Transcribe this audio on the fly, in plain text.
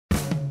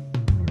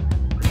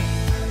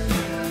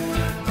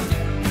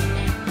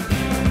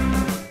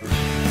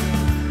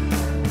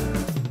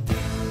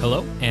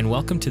Hello, and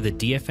welcome to the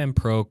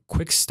DFMPro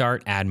Quick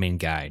Start Admin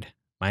Guide.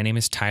 My name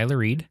is Tyler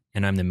Reid,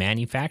 and I'm the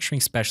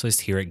Manufacturing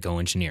Specialist here at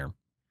GoEngineer.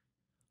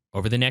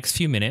 Over the next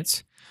few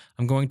minutes,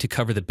 I'm going to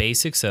cover the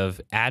basics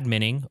of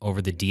adminning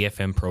over the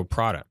DFMPro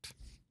product.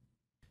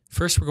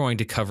 First, we're going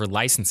to cover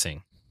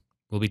licensing.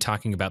 We'll be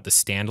talking about the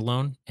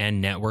standalone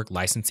and network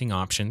licensing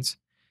options,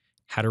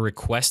 how to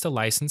request a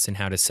license, and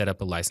how to set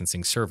up a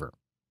licensing server.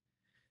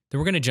 Then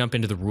we're going to jump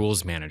into the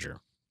Rules Manager.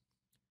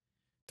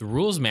 The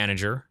Rules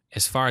Manager,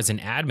 as far as an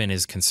admin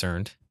is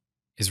concerned,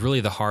 is really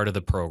the heart of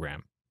the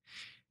program.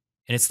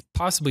 And it's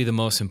possibly the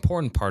most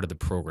important part of the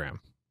program.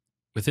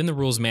 Within the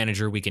Rules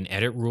Manager, we can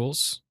edit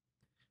rules,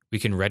 we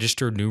can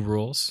register new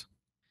rules,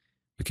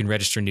 we can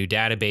register new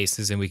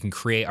databases, and we can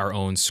create our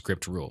own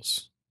script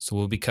rules. So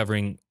we'll be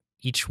covering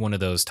each one of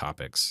those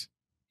topics.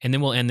 And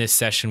then we'll end this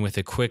session with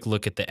a quick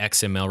look at the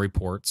XML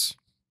reports,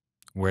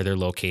 where they're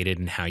located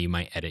and how you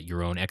might edit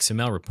your own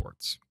XML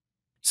reports.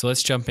 So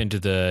let's jump into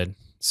the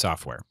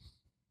software.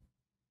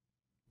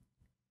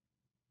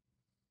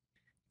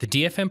 The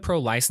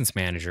DFMPro License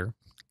Manager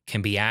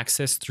can be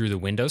accessed through the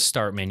Windows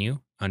Start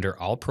menu under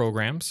All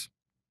Programs,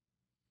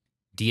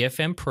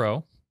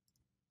 DFMPro,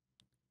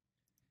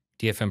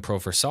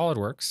 DFMPro for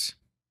SOLIDWORKS,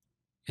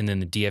 and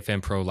then the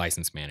DFMPro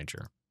License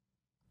Manager.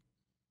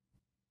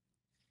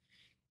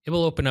 It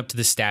will open up to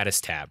the Status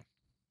tab.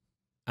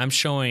 I'm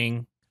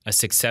showing a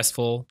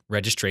successful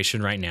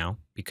registration right now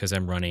because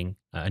I'm running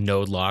a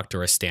node-locked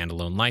or a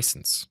standalone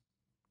license.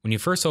 When you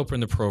first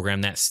open the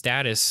program, that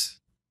status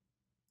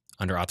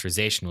under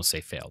authorization will say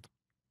failed.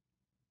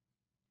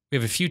 We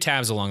have a few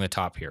tabs along the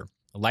top here.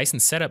 The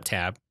license setup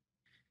tab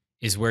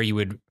is where you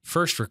would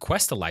first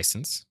request a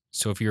license.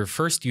 So if you're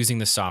first using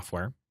the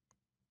software,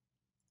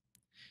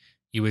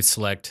 you would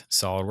select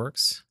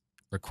SOLIDWORKS,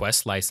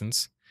 request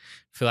license,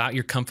 fill out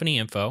your company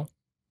info.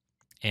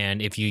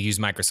 And if you use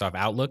Microsoft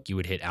Outlook, you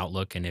would hit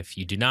Outlook. And if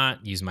you do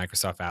not use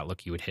Microsoft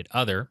Outlook, you would hit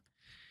Other.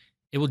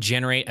 It will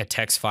generate a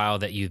text file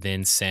that you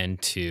then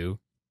send to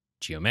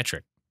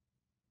Geometric.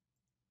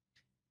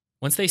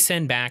 Once they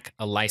send back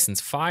a license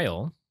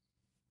file,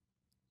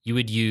 you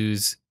would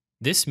use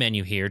this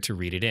menu here to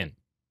read it in.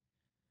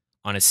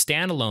 On a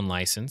standalone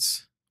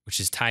license, which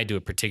is tied to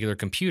a particular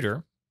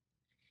computer,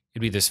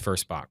 it'd be this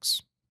first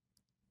box.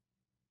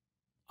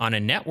 On a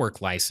network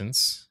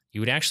license,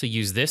 you would actually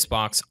use this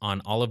box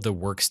on all of the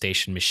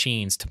workstation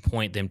machines to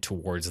point them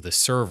towards the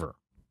server.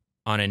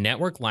 On a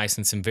network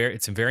license,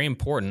 it's very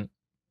important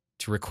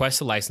to request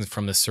a license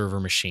from the server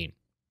machine.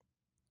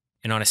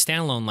 And on a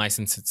standalone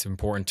license, it's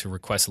important to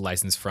request a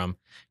license from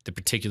the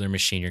particular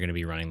machine you're going to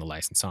be running the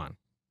license on.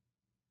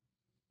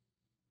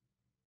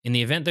 In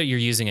the event that you're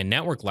using a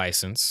network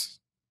license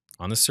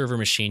on the server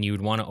machine, you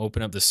would want to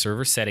open up the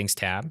Server Settings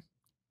tab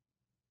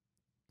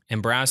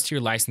and browse to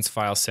your license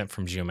file sent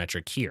from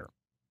Geometric here.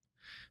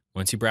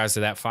 Once you browse to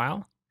that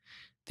file,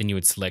 then you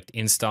would select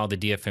Install the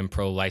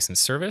DFMPro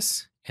License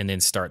Service and then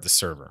Start the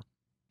server.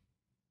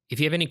 If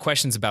you have any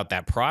questions about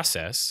that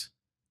process,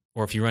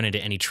 or if you run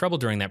into any trouble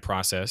during that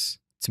process,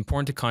 it's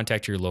important to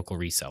contact your local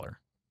reseller.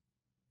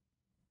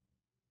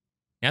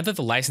 Now that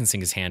the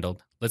licensing is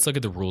handled, let's look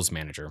at the Rules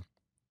Manager.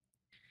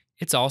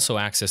 It's also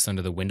accessed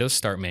under the Windows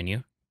Start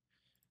menu,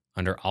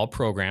 under All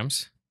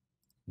Programs,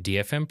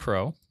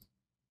 DFMPro,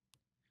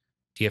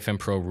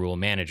 DFMPro Rule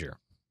Manager.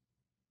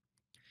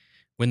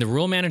 When the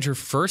Rule Manager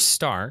first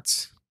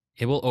starts,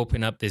 it will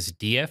open up this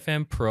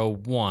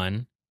DFMPro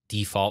 1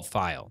 default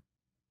file.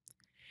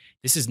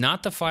 This is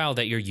not the file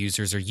that your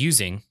users are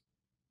using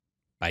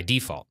by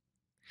default.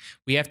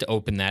 We have to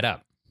open that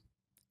up.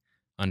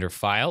 Under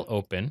File,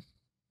 Open,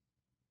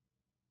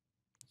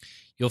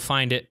 you'll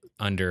find it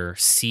under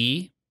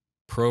C,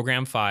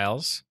 Program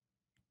Files,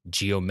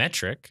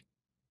 Geometric,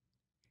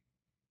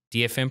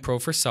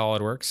 DFMPro for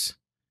SOLIDWORKS,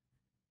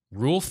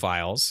 Rule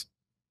Files,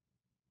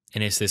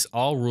 and it's this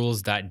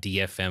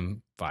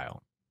allrules.dfm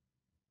file.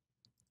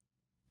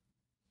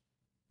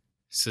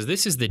 So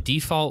this is the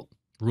default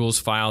rules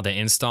file that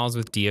installs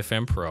with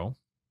DFMPro.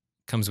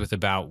 Comes with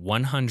about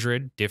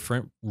 100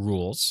 different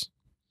rules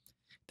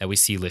that we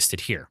see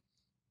listed here.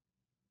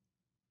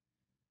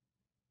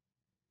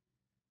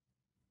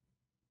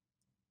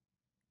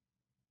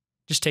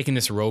 Just taking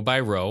this row by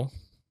row,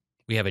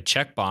 we have a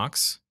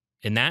checkbox,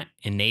 and that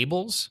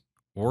enables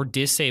or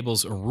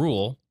disables a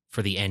rule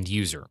for the end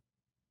user.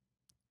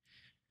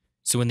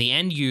 So when the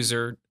end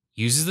user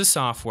uses the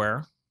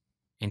software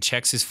and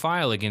checks his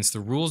file against the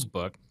rules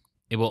book,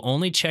 it will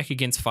only check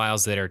against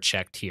files that are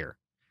checked here.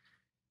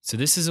 So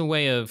this is a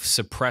way of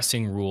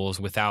suppressing rules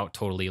without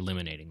totally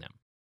eliminating them.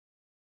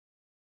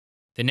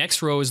 The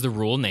next row is the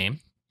rule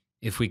name.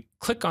 If we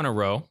click on a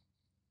row,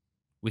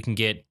 we can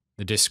get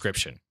the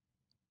description.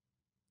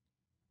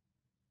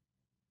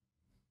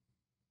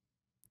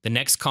 The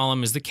next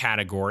column is the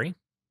category.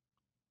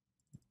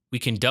 We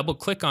can double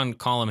click on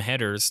column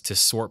headers to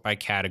sort by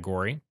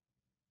category.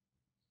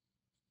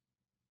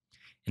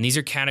 And these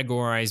are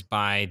categorized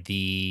by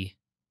the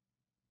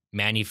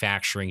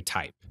manufacturing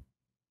type.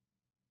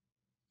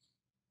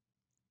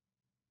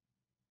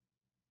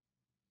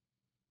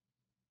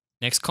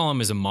 Next column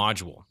is a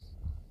module.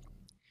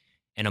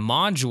 And a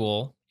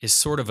module is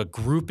sort of a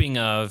grouping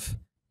of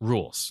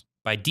rules.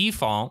 By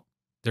default,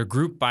 they're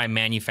grouped by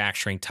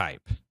manufacturing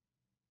type.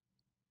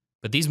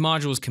 But these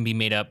modules can be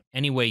made up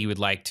any way you would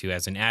like to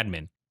as an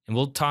admin. And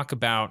we'll talk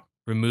about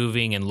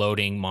removing and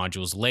loading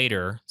modules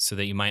later so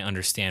that you might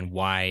understand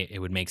why it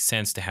would make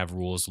sense to have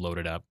rules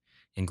loaded up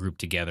and grouped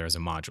together as a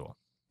module.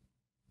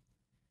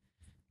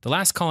 The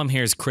last column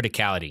here is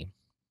criticality.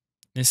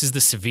 This is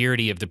the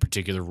severity of the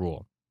particular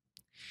rule.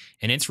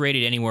 And it's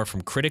rated anywhere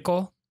from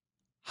critical,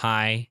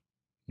 high,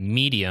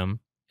 medium,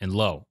 and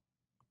low.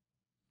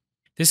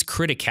 This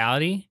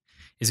criticality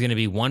is going to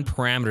be one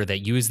parameter that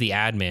you as the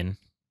admin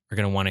are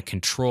going to want to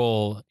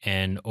control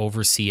and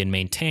oversee and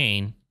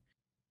maintain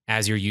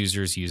as your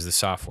users use the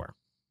software.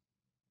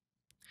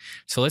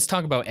 So let's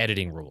talk about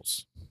editing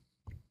rules.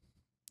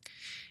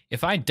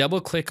 If I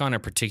double click on a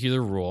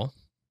particular rule,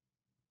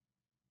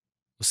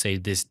 we'll say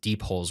this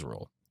deep holes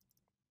rule,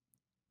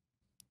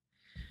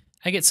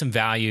 I get some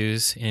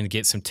values and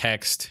get some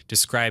text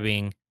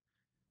describing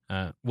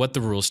what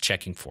the rule is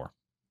checking for.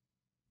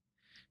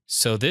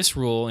 So this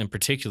rule in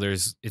particular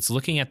it's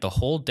looking at the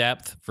hole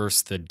depth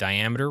versus the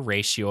diameter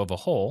ratio of a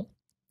hole.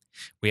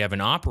 We have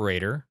an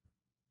operator,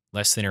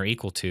 less than or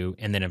equal to,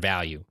 and then a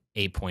value,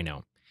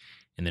 8.0,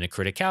 and then a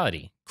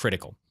criticality,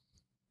 critical.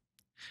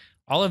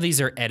 All of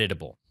these are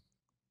editable.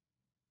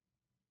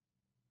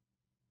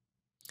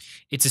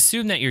 It's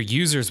assumed that your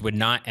users would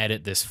not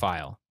edit this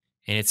file.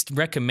 And it's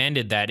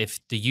recommended that if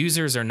the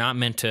users are not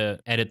meant to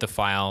edit the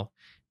file,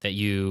 that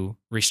you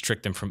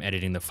restrict them from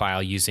editing the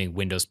file using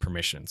Windows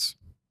permissions.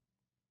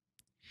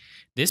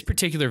 This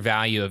particular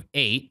value of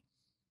 8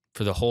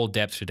 for the hole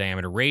depth to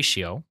diameter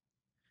ratio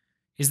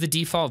is the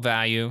default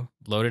value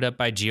loaded up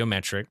by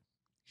Geometric.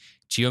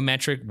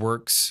 Geometric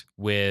works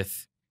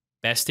with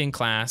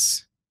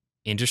best-in-class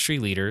industry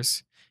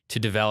leaders to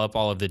develop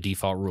all of the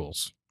default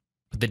rules.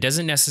 But that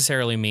doesn't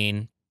necessarily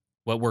mean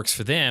what works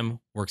for them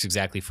works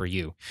exactly for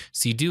you.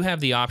 So you do have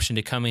the option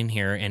to come in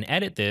here and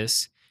edit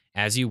this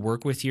as you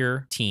work with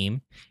your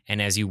team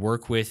and as you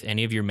work with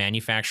any of your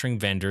manufacturing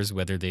vendors,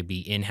 whether they be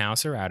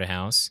in-house or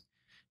out-of-house,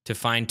 to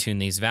fine-tune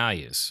these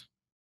values.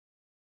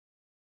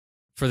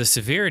 For the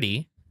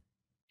severity,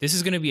 this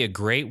is going to be a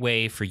great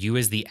way for you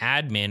as the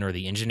admin or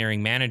the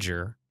engineering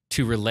manager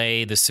to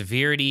relay the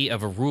severity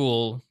of a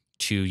rule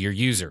to your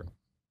user.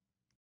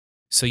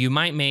 So you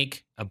might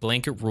make a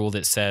blanket rule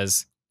that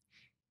says,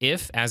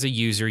 if as a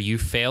user you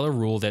fail a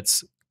rule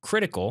that's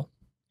critical,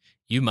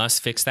 you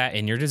must fix that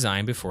in your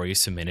design before you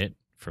submit it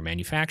for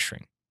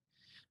manufacturing.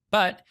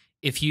 But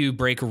if you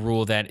break a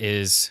rule that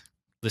is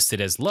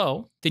listed as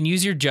low, then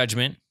use your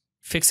judgment,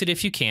 fix it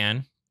if you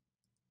can.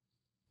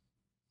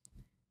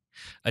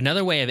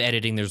 Another way of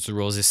editing those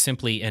rules is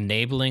simply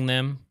enabling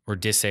them or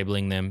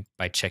disabling them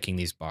by checking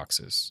these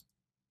boxes.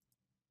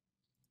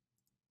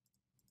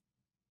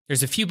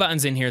 There's a few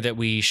buttons in here that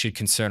we should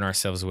concern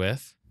ourselves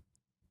with.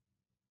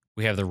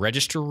 We have the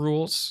register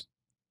rules,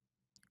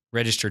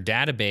 register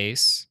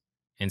database,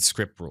 and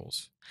script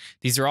rules.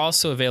 These are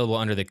also available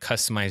under the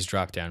customize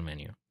drop-down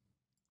menu.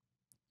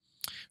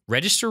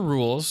 Register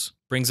rules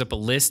brings up a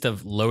list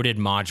of loaded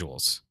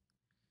modules.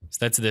 So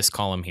that's this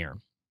column here.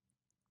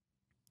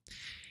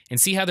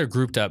 And see how they're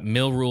grouped up: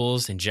 mill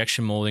rules,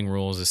 injection molding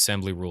rules,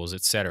 assembly rules,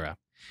 etc.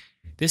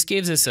 This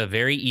gives us a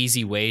very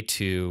easy way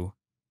to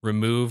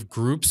remove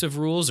groups of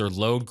rules or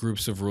load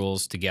groups of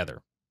rules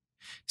together.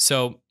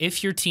 So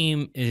if your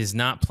team is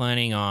not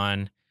planning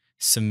on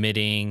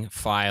submitting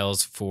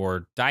files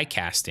for die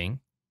casting,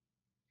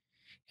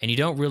 and you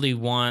don't really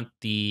want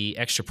the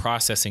extra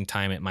processing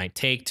time it might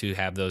take to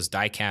have those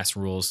die cast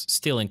rules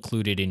still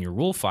included in your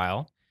rule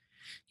file,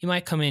 you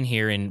might come in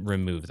here and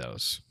remove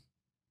those.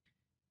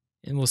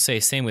 And we'll say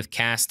same with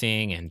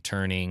casting and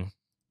turning.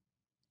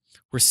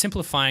 We're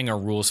simplifying our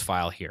rules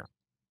file here.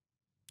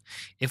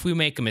 If we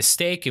make a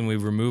mistake and we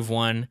remove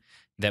one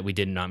that we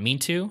did not mean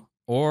to,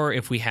 or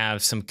if we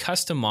have some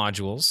custom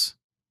modules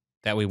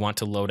that we want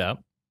to load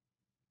up,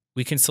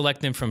 we can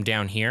select them from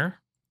down here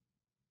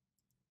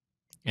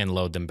and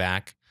load them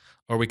back,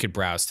 or we could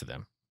browse to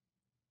them.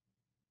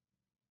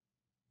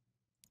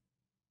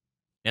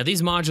 Now,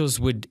 these modules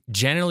would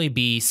generally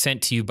be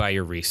sent to you by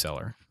your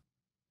reseller.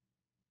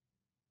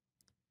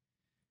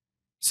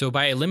 So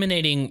by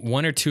eliminating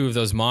one or two of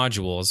those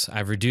modules,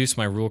 I've reduced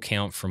my rule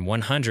count from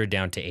 100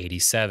 down to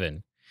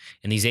 87.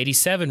 And these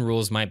 87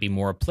 rules might be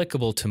more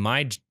applicable to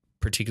my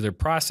particular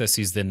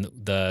processes than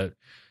the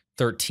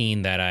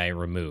 13 that I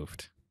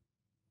removed.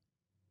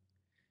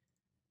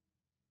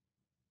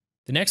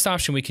 The next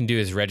option we can do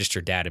is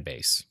register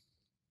database.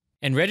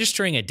 And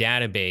registering a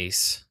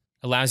database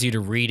allows you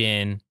to read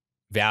in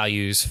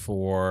values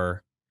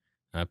for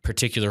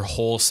particular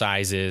hole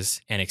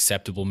sizes and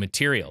acceptable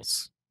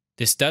materials.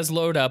 This does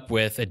load up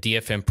with a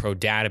DFMPro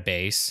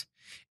database,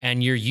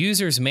 and your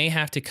users may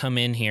have to come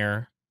in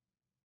here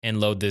and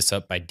load this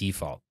up by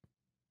default.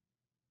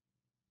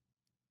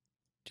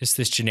 Just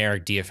this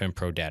generic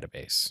DFMPro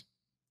database.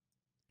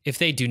 If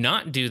they do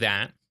not do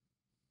that,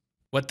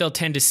 what they'll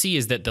tend to see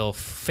is that they'll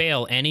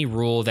fail any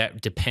rule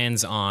that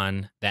depends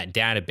on that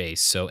database.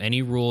 So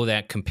any rule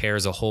that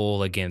compares a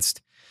hole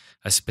against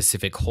a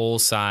specific hole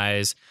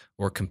size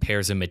or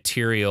compares a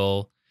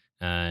material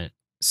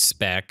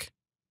spec,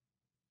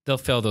 they'll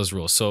fail those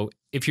rules. So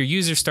if your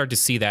users start to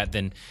see that,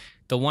 then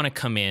they'll want to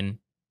come in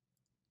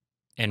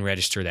and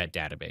register that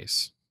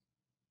database.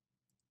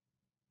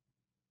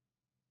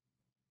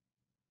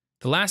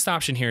 The last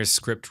option here is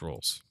script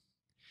rules.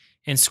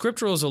 And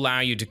script rules allow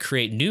you to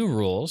create new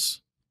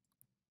rules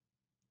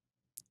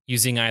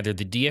using either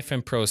the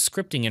DFMPro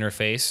scripting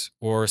interface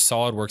or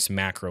SOLIDWORKS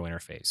macro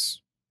interface.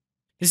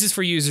 This is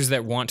for users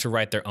that want to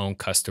write their own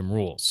custom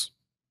rules.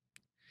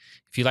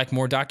 If you'd like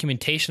more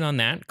documentation on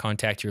that,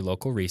 contact your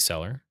local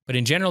reseller. But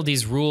in general,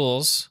 these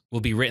rules will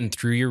be written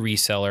through your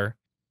reseller.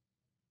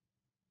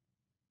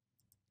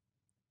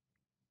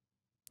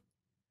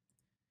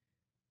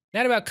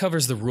 That about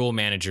covers the rule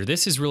manager.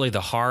 This is really the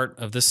heart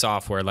of the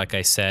software. Like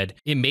I said,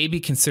 it may be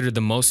considered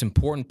the most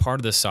important part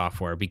of the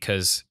software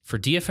because for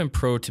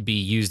DFMPro to be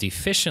used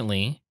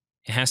efficiently,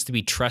 it has to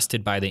be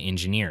trusted by the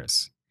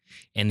engineers.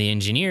 And the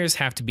engineers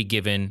have to be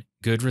given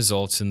good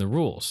results in the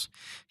rules.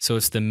 So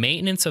it's the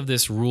maintenance of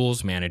this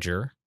rules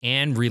manager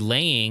and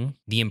relaying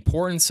the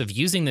importance of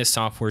using this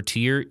software to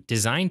your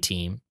design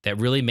team that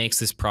really makes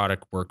this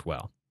product work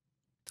well.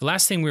 The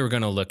last thing we were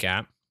going to look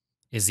at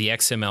is the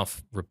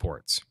XML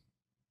reports.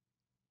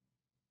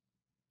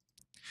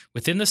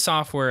 Within the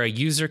software, a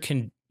user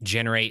can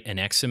generate an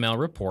XML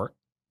report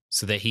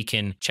so that he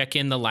can check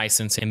in the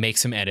license and make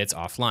some edits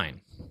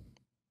offline.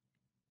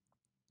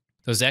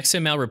 Those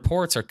XML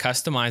reports are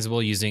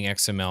customizable using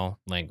XML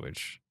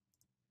language.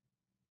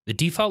 The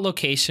default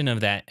location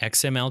of that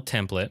XML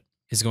template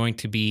is going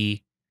to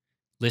be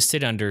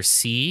listed under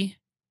C,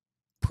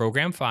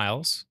 Program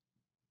Files,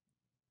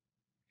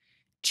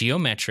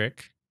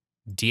 Geometric,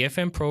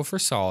 DFMPro for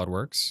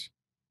SOLIDWORKS,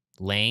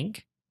 Lang,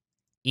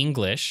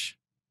 English,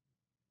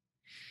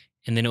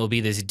 and then it will be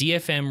this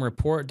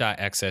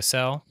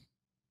dfmreport.xsl.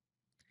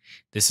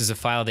 This is a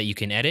file that you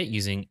can edit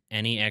using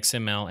any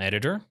XML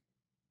editor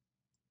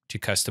to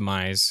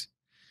customize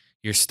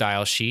your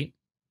style sheet.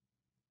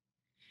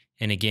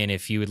 And again,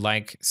 if you would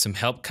like some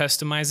help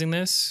customizing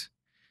this,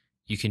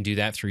 you can do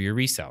that through your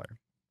reseller.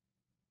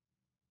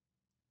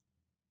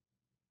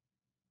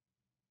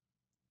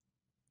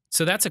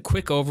 So that's a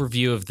quick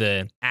overview of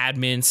the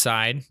admin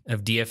side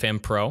of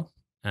DFMPro.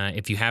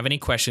 If you have any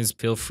questions,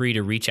 feel free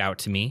to reach out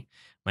to me.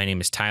 My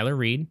name is Tyler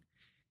Reid,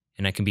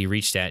 and I can be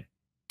reached at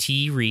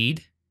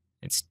treid,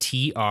 it's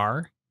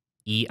TREID,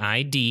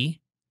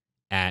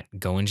 at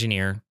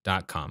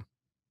GoEngineer.com.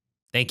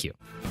 Thank you.